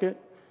socket,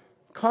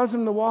 causes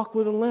him to walk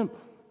with a limp.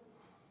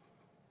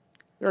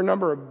 There are a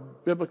number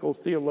of biblical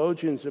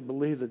theologians that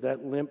believe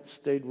that limp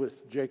stayed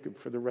with Jacob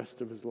for the rest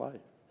of his life.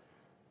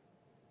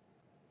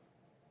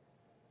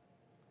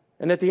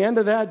 And at the end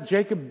of that,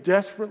 Jacob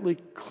desperately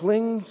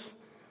clings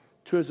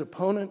to his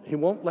opponent. He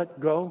won't let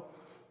go.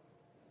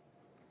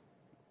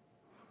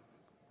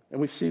 And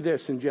we see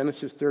this in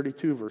Genesis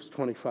 32, verse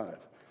 25.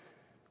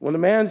 When the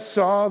man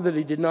saw that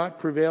he did not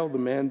prevail, the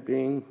man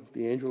being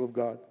the angel of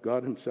God,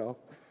 God himself,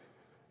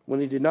 When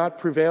he did not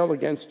prevail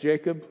against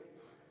Jacob,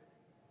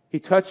 he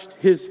touched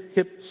his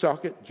hip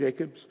socket,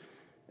 Jacob's,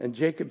 and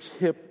Jacob's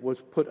hip was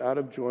put out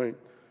of joint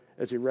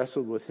as he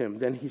wrestled with him.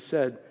 Then he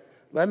said,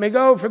 "Let me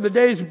go, for the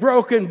day is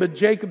broken." But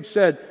Jacob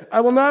said,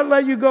 "I will not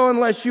let you go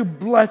unless you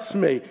bless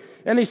me."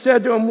 And he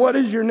said to him, "What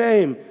is your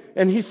name?"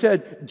 And he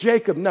said,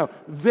 "Jacob." Now,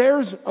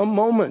 there's a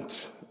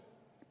moment.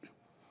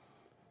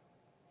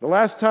 The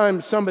last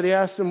time somebody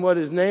asked him what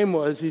his name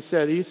was, he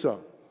said Esau.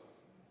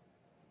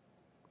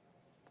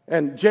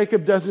 And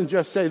Jacob doesn't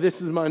just say,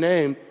 "This is my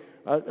name."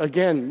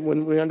 Again,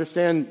 when we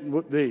understand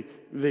what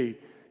the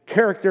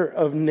character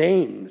of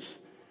names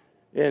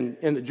in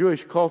the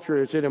Jewish culture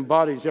is, it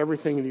embodies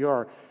everything you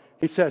are.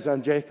 He says,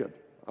 "I'm Jacob.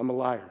 I'm a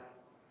liar.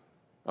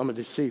 I'm a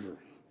deceiver.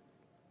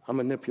 I'm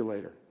a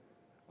manipulator.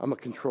 I'm a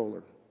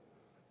controller.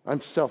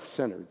 I'm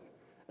self-centered.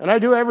 And I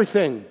do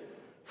everything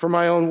for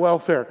my own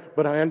welfare,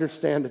 but I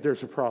understand that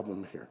there's a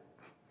problem here."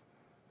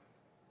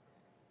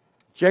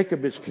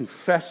 Jacob is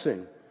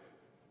confessing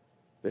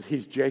that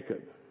he's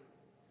Jacob.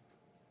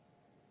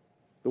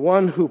 The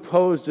one who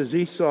posed as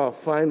Esau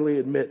finally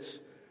admits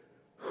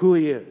who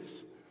he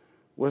is,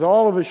 with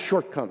all of his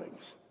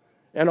shortcomings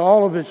and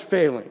all of his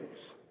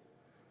failings.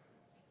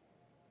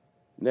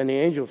 And then the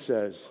angel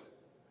says,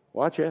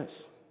 "Watch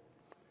this.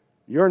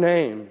 Your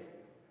name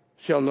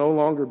shall no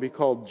longer be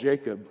called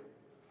Jacob,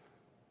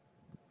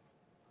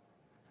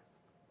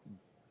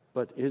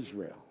 but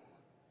Israel."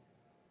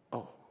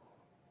 Oh,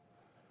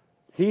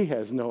 he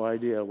has no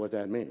idea what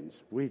that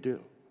means. We do.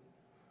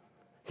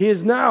 He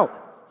is now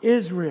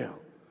Israel,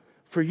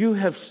 for you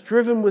have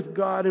striven with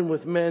God and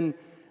with men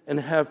and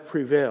have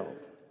prevailed.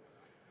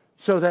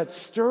 So that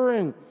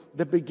stirring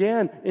that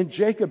began in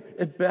Jacob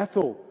at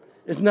Bethel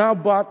is now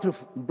brought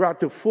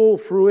to full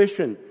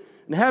fruition.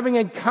 And having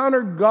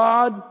encountered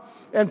God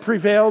and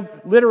prevailed,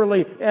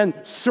 literally, and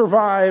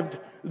survived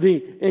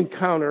the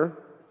encounter,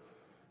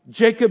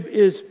 Jacob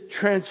is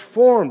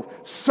transformed,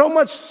 so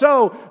much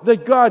so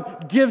that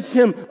God gives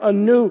him a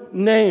new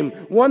name,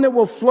 one that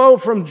will flow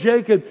from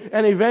Jacob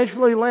and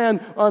eventually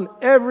land on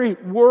every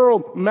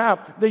world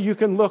map that you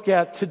can look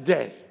at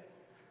today.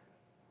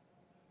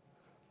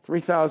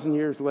 3,000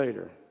 years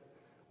later,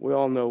 we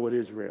all know what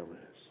Israel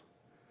is.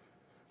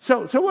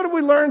 So what did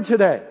we learn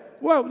today?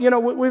 Well,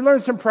 we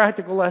learned some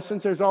practical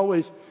lessons. There's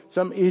always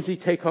some easy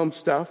take-home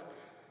stuff.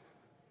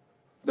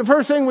 The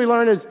first thing we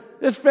learned is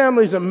this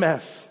family's a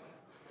mess.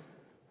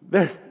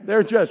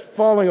 They're just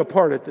falling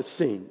apart at the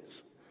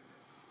seams.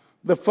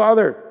 The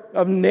father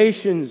of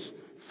nations'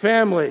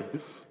 family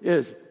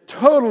is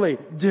totally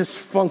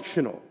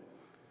dysfunctional.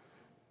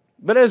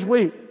 But as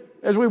we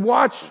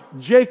watch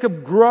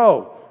Jacob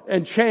grow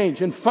and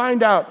change and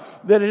find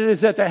out that it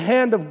is at the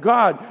hand of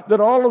God that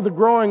all of the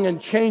growing and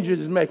changes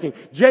is making,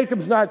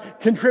 Jacob's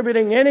not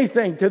contributing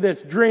anything to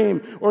this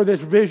dream or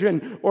this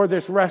vision or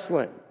this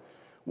wrestling.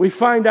 We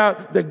find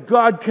out that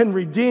God can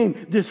redeem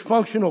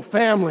dysfunctional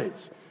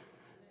families.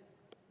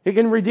 He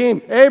can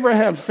redeem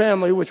Abraham's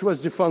family, which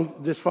was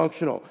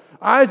dysfunctional.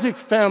 Isaac's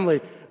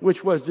family,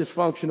 which was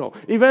dysfunctional.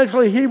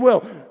 Eventually, he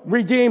will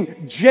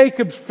redeem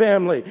Jacob's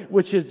family,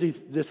 which is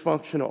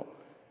dysfunctional.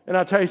 And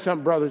I'll tell you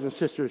something, brothers and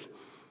sisters.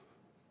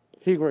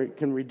 He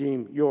can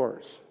redeem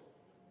yours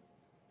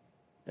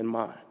and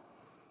mine.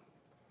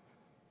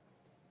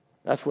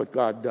 That's what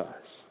God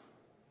does.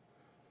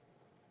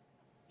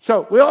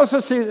 So, we also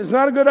see it's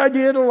not a good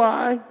idea to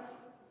lie.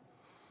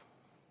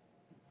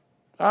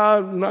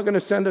 I'm not going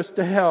to send us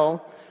to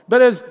hell.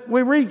 But as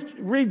we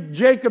read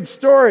Jacob's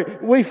story,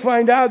 we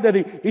find out that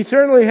he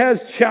certainly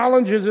has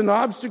challenges and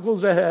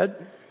obstacles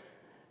ahead.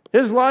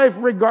 His life,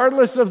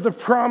 regardless of the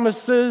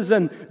promises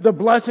and the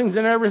blessings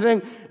and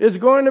everything, is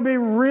going to be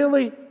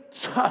really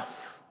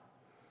tough.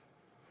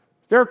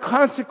 There are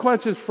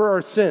consequences for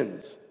our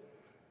sins.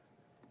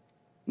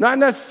 Not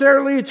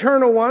necessarily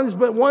eternal ones,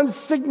 but ones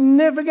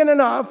significant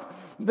enough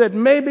that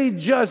maybe,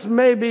 just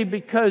maybe,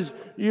 because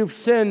you've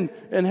sinned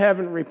and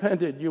haven't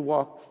repented, you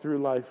walk through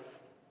life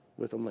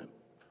with a limp.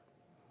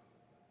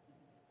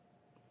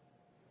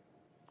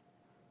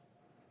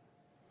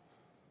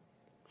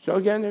 So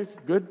again, there's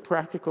good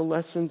practical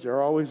lessons.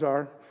 There always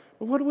are.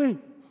 But what do we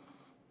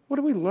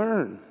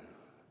learn?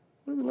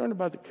 What do we learn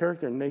about the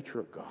character and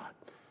nature of God?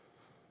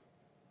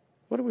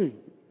 What do we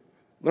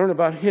learn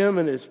about Him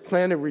and His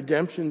plan of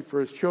redemption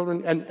for His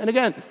children? And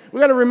again, we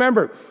got to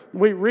remember,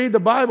 we read the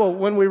Bible.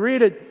 When we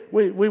read it,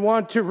 we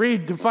want to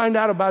read to find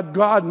out about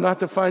God, not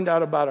to find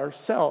out about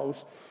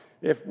ourselves.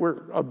 If we're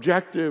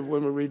objective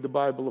when we read the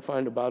Bible to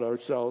find about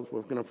ourselves,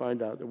 we're going to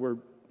find out that we're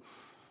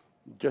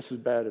just as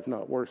bad, if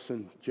not worse,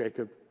 than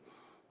Jacob.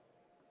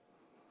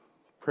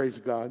 Praise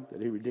God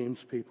that He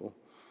redeems people.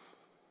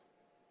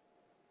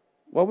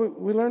 Well,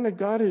 we learn that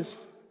God is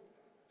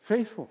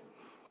faithful.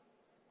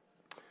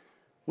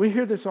 We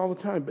hear this all the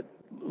time, but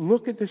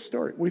look at this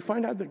story. We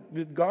find out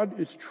that God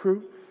is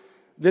true,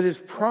 that His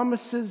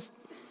promises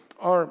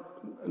are,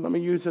 let me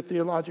use a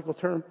theological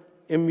term,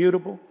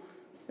 immutable.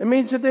 It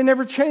means that they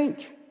never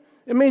change.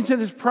 It means that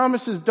His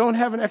promises don't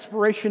have an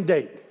expiration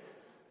date.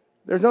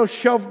 There's no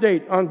shelf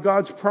date on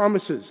God's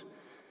promises.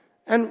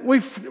 And we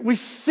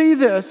see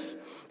this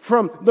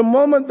from the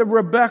moment that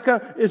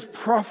Rebekah is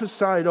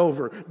prophesied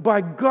over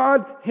by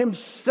God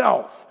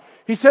himself.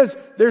 He says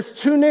there's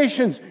two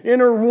nations in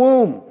her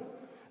womb.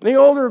 The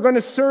older are going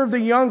to serve the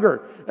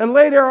younger. And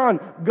later on,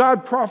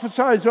 God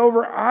prophesies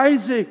over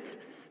Isaac.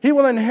 He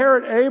will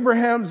inherit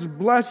Abraham's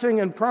blessing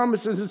and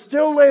promises. And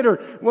still later,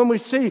 when we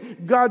see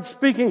God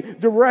speaking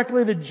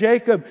directly to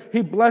Jacob,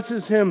 he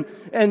blesses him.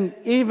 And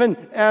even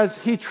as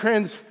he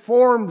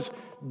transforms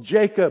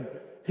Jacob,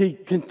 he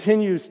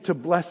continues to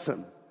bless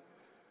him.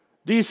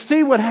 Do you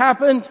see what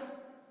happened?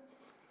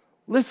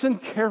 Listen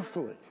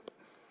carefully.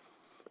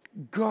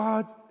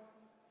 God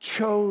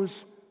chose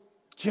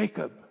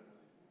Jacob.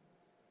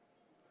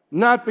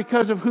 Not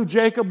because of who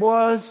Jacob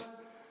was,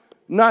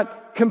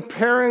 not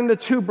comparing the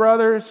two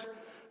brothers.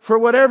 For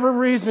whatever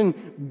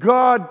reason,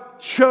 God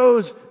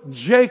chose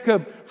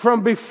Jacob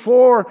from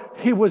before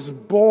he was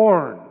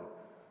born.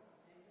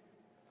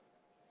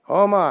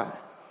 Oh my.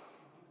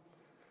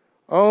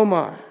 Oh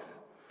my.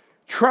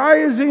 Try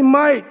as he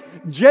might,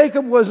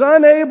 Jacob was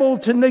unable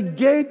to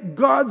negate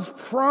God's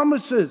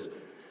promises.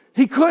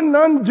 He couldn't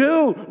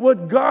undo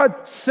what God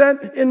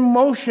set in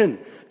motion.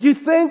 Do you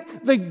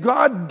think that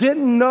God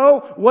didn't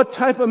know what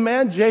type of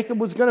man Jacob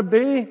was going to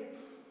be?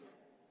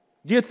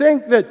 Do you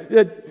think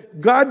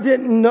that God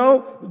didn't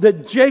know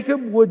that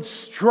Jacob would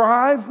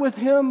strive with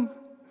him?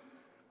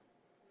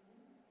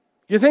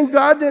 Do you think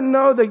God didn't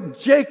know that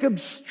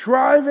Jacob's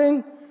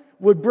striving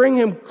would bring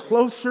him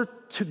closer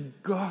to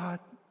God?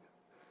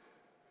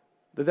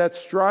 That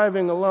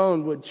striving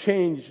alone would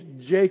change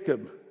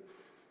Jacob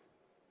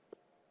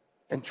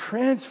and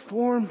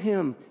transform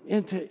him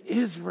into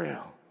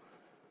Israel,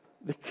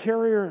 the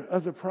carrier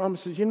of the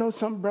promises. You know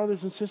something,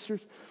 brothers and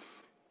sisters?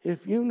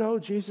 If you know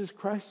Jesus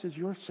Christ as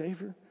your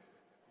Savior,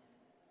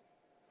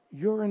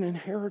 you're an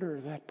inheritor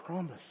of that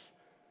promise.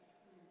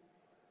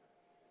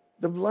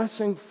 The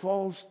blessing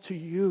falls to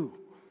you.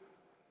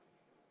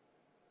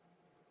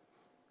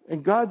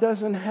 And God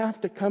doesn't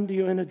have to come to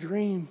you in a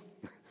dream.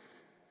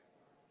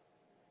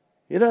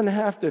 He doesn't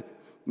have to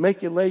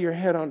make you lay your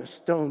head on a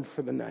stone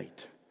for the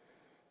night.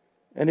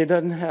 And he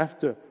doesn't have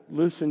to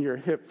loosen your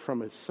hip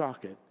from its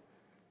socket.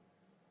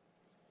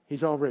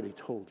 He's already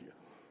told you.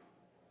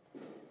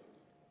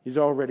 He's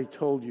already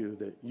told you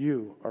that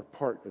you are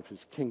part of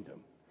his kingdom.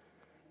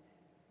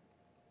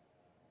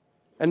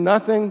 And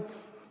nothing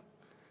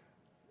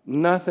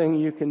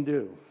you can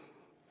do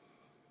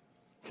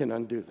can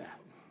undo that.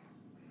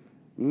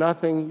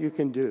 Nothing you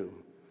can do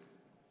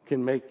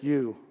can make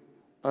you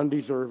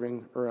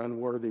undeserving or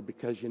unworthy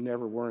because you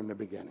never were in the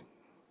beginning.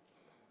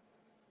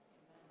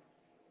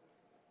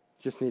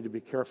 Just need to be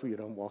careful you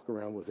don't walk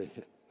around with a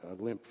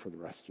limp for the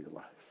rest of your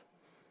life.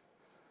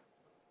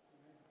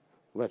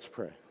 Let's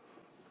pray.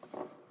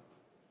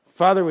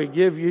 Father, we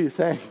give you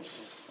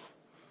thanks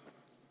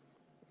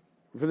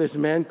for this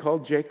man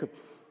called Jacob.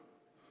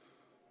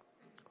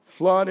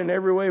 Flawed in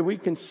every way we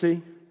can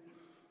see.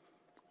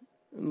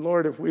 And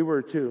Lord, if we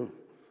were to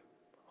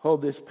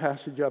hold this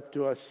passage up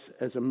to us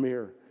as a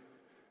mirror,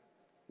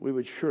 we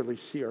would surely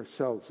see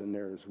ourselves in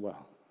there as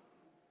well.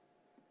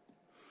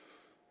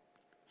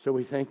 So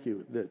we thank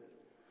you that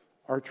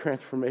our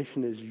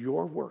transformation is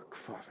your work,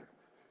 Father,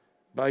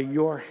 by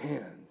your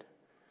hand.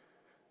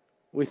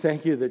 We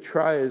thank you that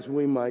try as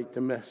we might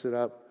to mess it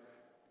up,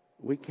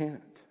 we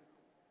can't.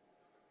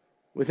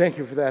 We thank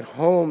you for that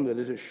home that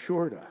has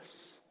assured us.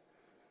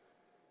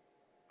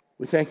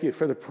 We thank you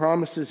for the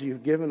promises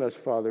you've given us,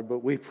 Father,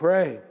 but we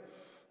pray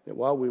that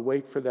while we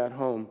wait for that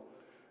home,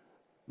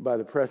 by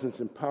the presence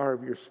and power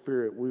of your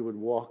Spirit, we would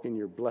walk in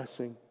your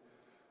blessing,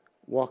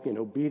 walk in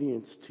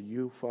obedience to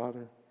you,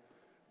 Father,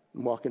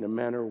 and walk in a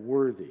manner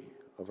worthy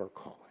of our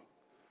calling.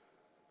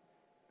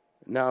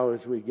 Now,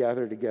 as we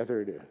gather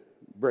together to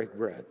break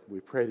bread, we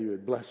pray that you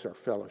would bless our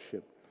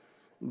fellowship,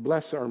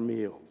 bless our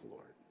meal,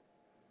 Lord.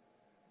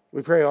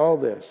 We pray all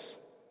this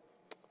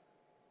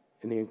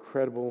in the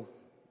incredible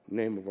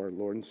name of our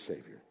Lord and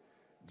Savior,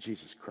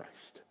 Jesus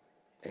Christ.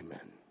 Amen.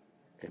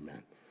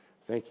 Amen.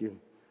 Thank you.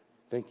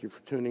 Thank you for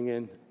tuning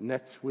in.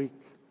 Next week,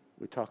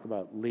 we talk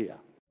about Leah.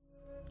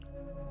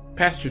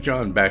 Pastor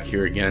John back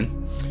here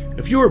again.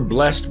 If you were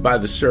blessed by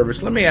the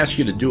service, let me ask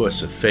you to do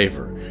us a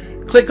favor.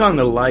 Click on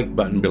the like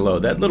button below,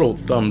 that little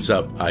thumbs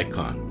up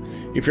icon.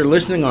 If you're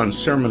listening on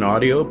sermon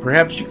audio,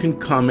 perhaps you can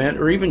comment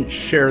or even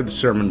share the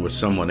sermon with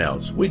someone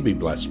else. We'd be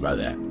blessed by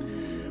that.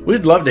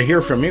 We'd love to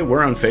hear from you.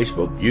 We're on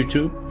Facebook,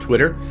 YouTube,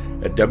 Twitter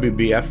at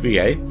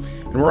WBFVA,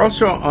 and we're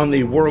also on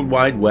the World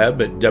Wide Web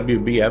at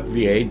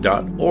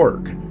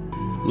WBFVA.org.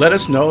 Let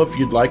us know if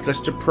you'd like us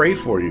to pray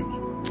for you.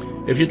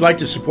 If you'd like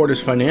to support us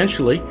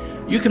financially,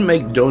 you can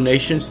make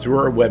donations through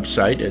our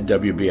website at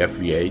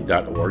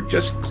WBFVA.org.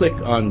 Just click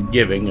on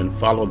Giving and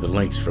follow the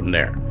links from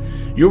there.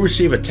 You'll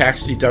receive a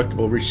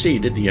tax-deductible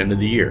receipt at the end of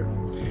the year.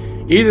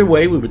 Either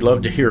way, we would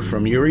love to hear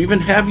from you or even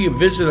have you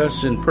visit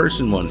us in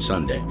person one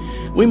Sunday.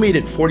 We meet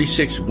at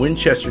 46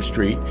 Winchester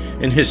Street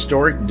in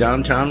historic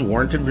downtown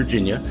Warrenton,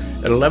 Virginia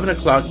at 11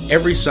 o'clock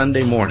every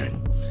Sunday morning.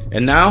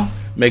 And now,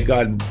 may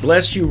God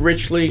bless you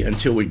richly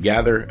until we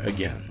gather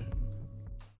again.